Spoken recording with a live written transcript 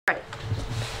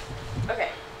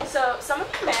some of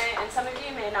you may, and some of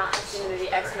you may not have seen the movie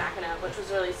Ex Machina, which was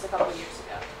released a couple years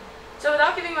ago. So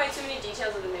without giving away too many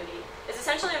details of the movie, it's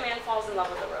essentially a man falls in love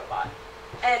with a robot.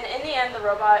 And in the end, the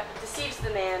robot deceives the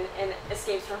man and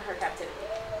escapes from her captivity.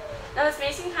 Now this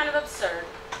may seem kind of absurd,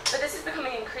 but this is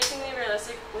becoming increasingly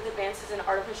realistic with advances in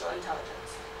artificial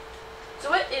intelligence. So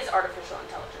what is artificial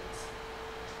intelligence?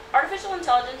 Artificial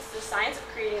intelligence is the science of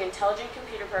creating intelligent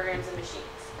computer programs and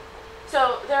machines.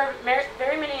 So there are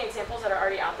very many examples that are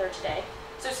already out there today.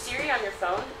 So Siri on your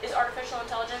phone is artificial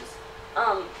intelligence.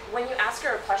 When you ask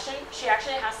her a question, she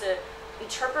actually has to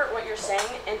interpret what you're saying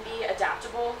and be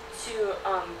adaptable to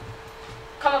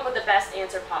come up with the best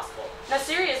answer possible. Now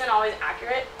Siri isn't always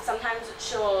accurate. Sometimes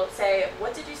she'll say,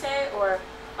 "What did you say?" or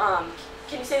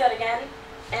 "Can you say that again?"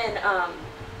 And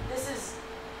this is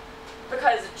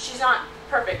because she's not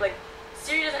perfect. Like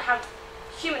Siri doesn't have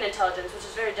human intelligence, which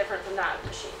is very different from that of a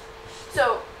machine.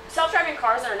 So self-driving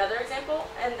cars are another example,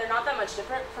 and they're not that much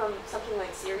different from something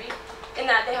like Siri in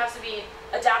that they have to be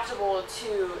adaptable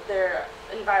to their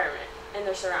environment and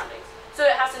their surroundings. So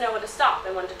it has to know when to stop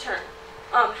and when to turn.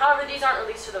 However, these aren't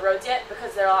released to the roads yet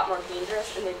because they're a lot more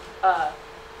dangerous and they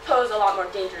pose a lot more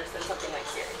dangers than something like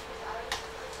Siri.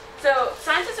 So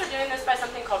scientists are doing this by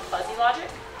something called fuzzy logic,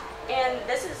 and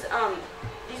this is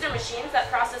these are machines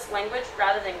that process language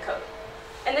rather than code.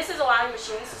 And this is allowing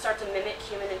machines to start to mimic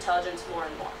human intelligence more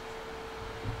and more.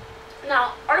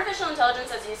 Now, artificial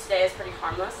intelligence as used today is pretty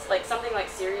harmless. Like something like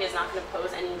Siri is not going to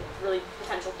pose any really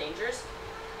potential dangers.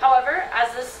 However,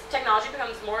 as this technology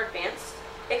becomes more advanced,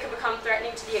 it could become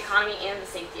threatening to the economy and the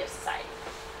safety of society.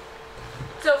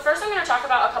 So first I'm going to talk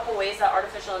about a couple ways that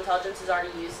artificial intelligence is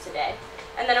already used today,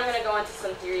 and then I'm going to go into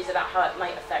some theories about how it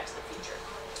might affect the future.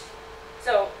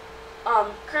 So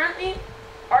currently,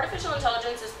 artificial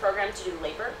intelligence is programmed to do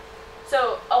labor.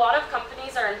 So a lot of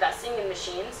companies are investing in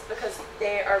machines because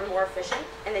they are more efficient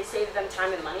and they save them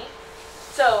time and money.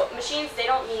 So machines, they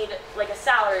don't need like a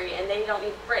salary and they don't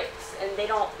need breaks and they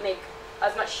don't make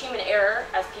as much human error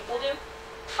as people do.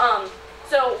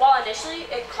 So while initially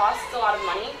it costs a lot of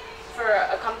money for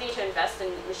a company to invest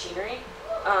in machinery,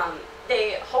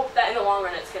 they hope that in the long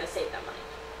run it's going to save them money.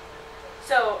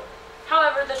 So,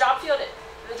 however, the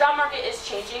job market is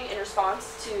changing in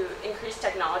response to increased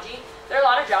technology. There are a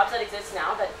lot of jobs that exist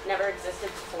now that never existed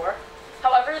before.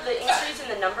 However, the increase in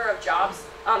the number of jobs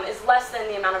is less than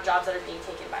the amount of jobs that are being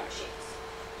taken by machines.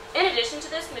 In addition to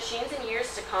this, machines in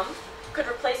years to come could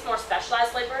replace more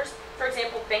specialized laborers, for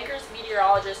example, bankers,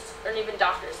 meteorologists, or even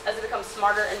doctors, as they become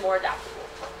smarter and more adaptable.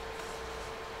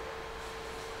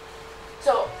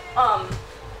 So,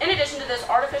 in addition to this,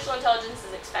 artificial intelligence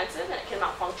is expensive and it can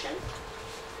malfunction.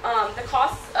 The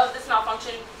costs of this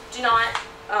malfunction do not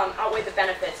outweigh the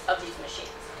benefits of these machines.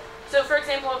 So for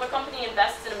example, if a company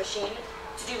invests in a machine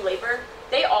to do labor,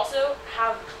 they also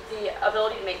have the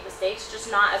ability to make mistakes,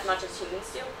 just not as much as humans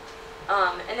do.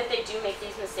 And if they do make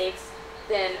these mistakes,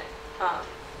 then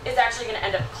it's actually going to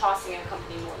end up costing a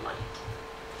company more money.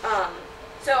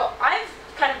 So I've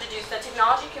kind of deduced that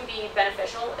technology can be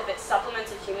beneficial if it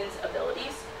supplements a human's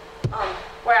abilities,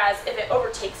 whereas if it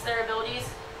overtakes their abilities,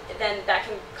 then that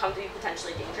can come to be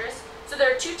potentially dangerous. So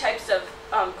there are two types of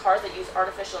cars that use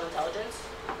artificial intelligence.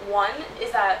 One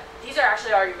is that these are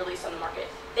actually already released on the market.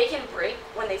 They can brake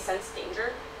when they sense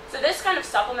danger. So this kind of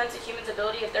supplements a human's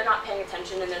ability. If they're not paying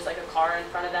attention and there's like a car in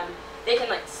front of them, they can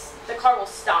the car will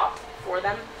stop for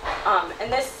them.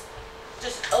 And this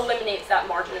just eliminates that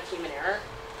margin of human error.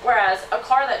 Whereas a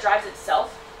car that drives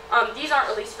itself, these aren't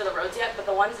released for the roads yet, but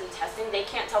the ones in testing, they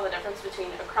can't tell the difference between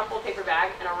a crumpled paper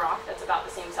bag and a rock that's about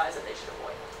the same size that they should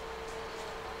avoid.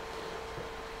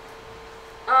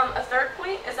 A third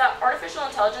point is that artificial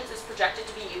intelligence is projected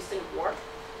to be used in war.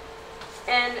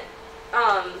 And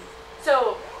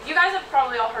so you guys have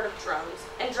probably all heard of drones.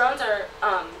 And drones are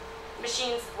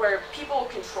machines where people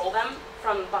control them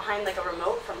from behind like a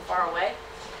remote from far away.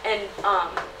 And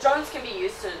drones can be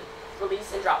used to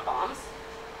release and drop bombs.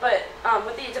 But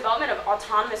with the development of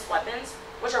autonomous weapons,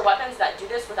 which are weapons that do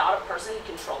this without a person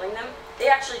controlling them, they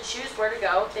actually choose where to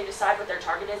go, they decide what their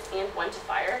target is, and when to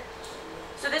fire.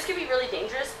 So this could be really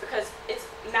dangerous because it's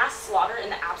mass slaughter in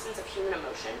the absence of human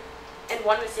emotion, and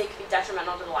one mistake could be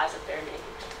detrimental to the lives of very many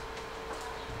people.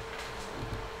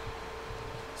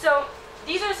 So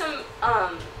these are some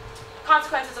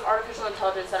consequences of artificial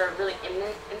intelligence that are really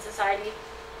imminent in society.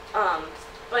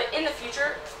 But in the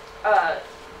future,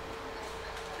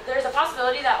 there's a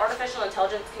possibility that artificial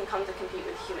intelligence can come to compete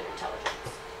with human intelligence.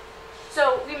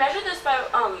 So we measure this by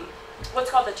what's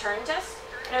called the Turing test,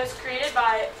 and it was created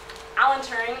by Alan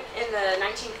Turing in the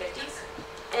 1950s,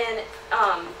 and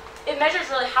it measures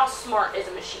really how smart is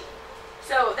a machine.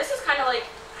 So this is kind of like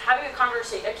having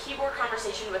a keyboard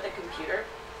conversation with a computer.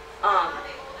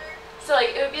 So like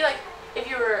it would be like if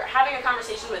you were having a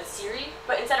conversation with Siri,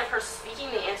 but instead of her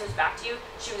speaking the answers back to you,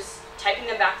 she was typing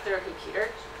them back through a computer.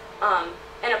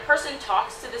 And a person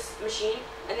talks to this machine,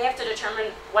 and they have to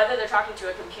determine whether they're talking to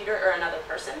a computer or another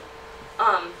person.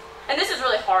 And this is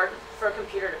really hard for a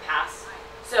computer to pass.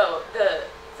 So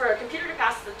for a computer to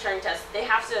pass the Turing test, they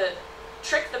have to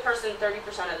trick the person 30%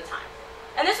 of the time.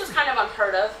 And this was kind of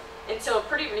unheard of until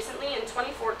pretty recently, in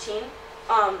 2014,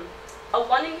 a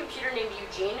London computer named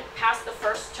Eugene passed the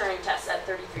first Turing test at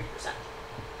 33%.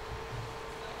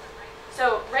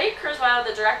 So Ray Kurzweil,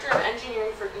 the director of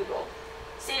engineering for Google,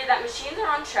 stated that machines are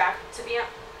on track to be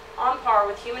on par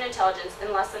with human intelligence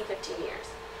in less than 15 years.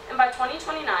 And by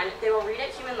 2029, they will read at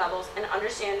human levels and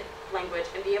understand language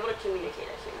and be able to communicate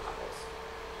at human levels.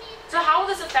 So how will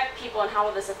this affect people and how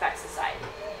will this affect society?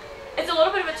 It's a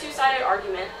little bit of a two-sided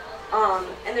argument,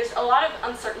 and there's a lot of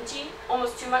uncertainty,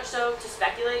 almost too much so to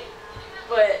speculate.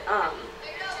 But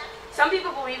some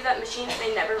people believe that machines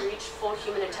may never reach full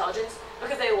human intelligence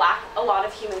because they lack a lot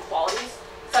of human qualities,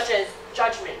 such as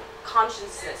judgment,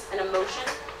 consciousness, and emotion.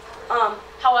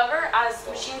 However, as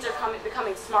machines are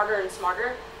becoming smarter and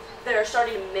smarter, they're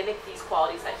starting to mimic these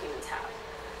qualities that humans have.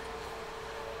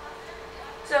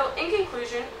 So, in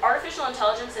conclusion, artificial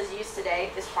intelligence as used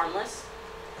today is harmless.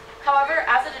 However,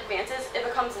 as it advances, it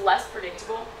becomes less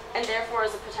predictable and therefore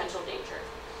is a potential danger.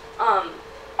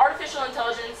 Artificial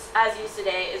intelligence as used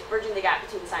today is bridging the gap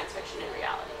between science fiction and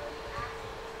reality.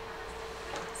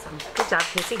 Awesome. Good job,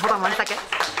 Casey. Hold on one second.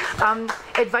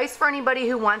 Advice for anybody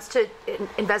who wants to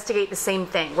investigate the same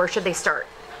thing. Where should they start?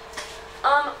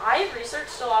 I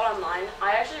researched a lot online.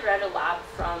 I actually read a lab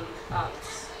from,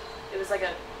 it was like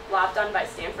a lab done by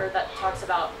Stanford that talks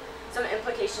about some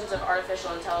implications of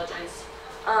artificial intelligence.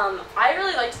 I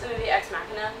really liked the movie Ex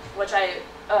Machina, which I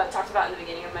talked about in the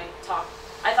beginning of my talk.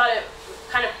 I thought it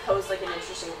kind of posed like an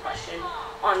interesting question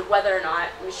on whether or not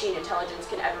machine intelligence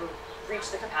can ever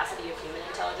reach the capacity of human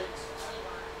intelligence.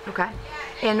 Okay.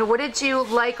 And what did you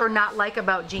like or not like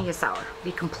about Genius Hour?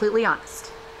 Be completely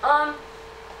honest.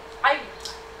 I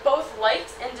both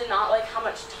liked and did not like how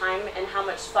much time and how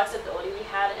much flexibility we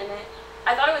had in it.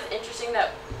 I thought it was interesting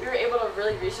that we were able to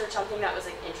really research something that was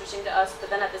like interesting to us,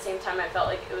 but then at the same time I felt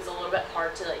like it was a little bit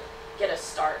hard to like get a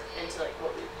start into like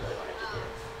what we really wanted to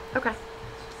do. Okay.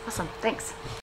 Awesome. Thanks.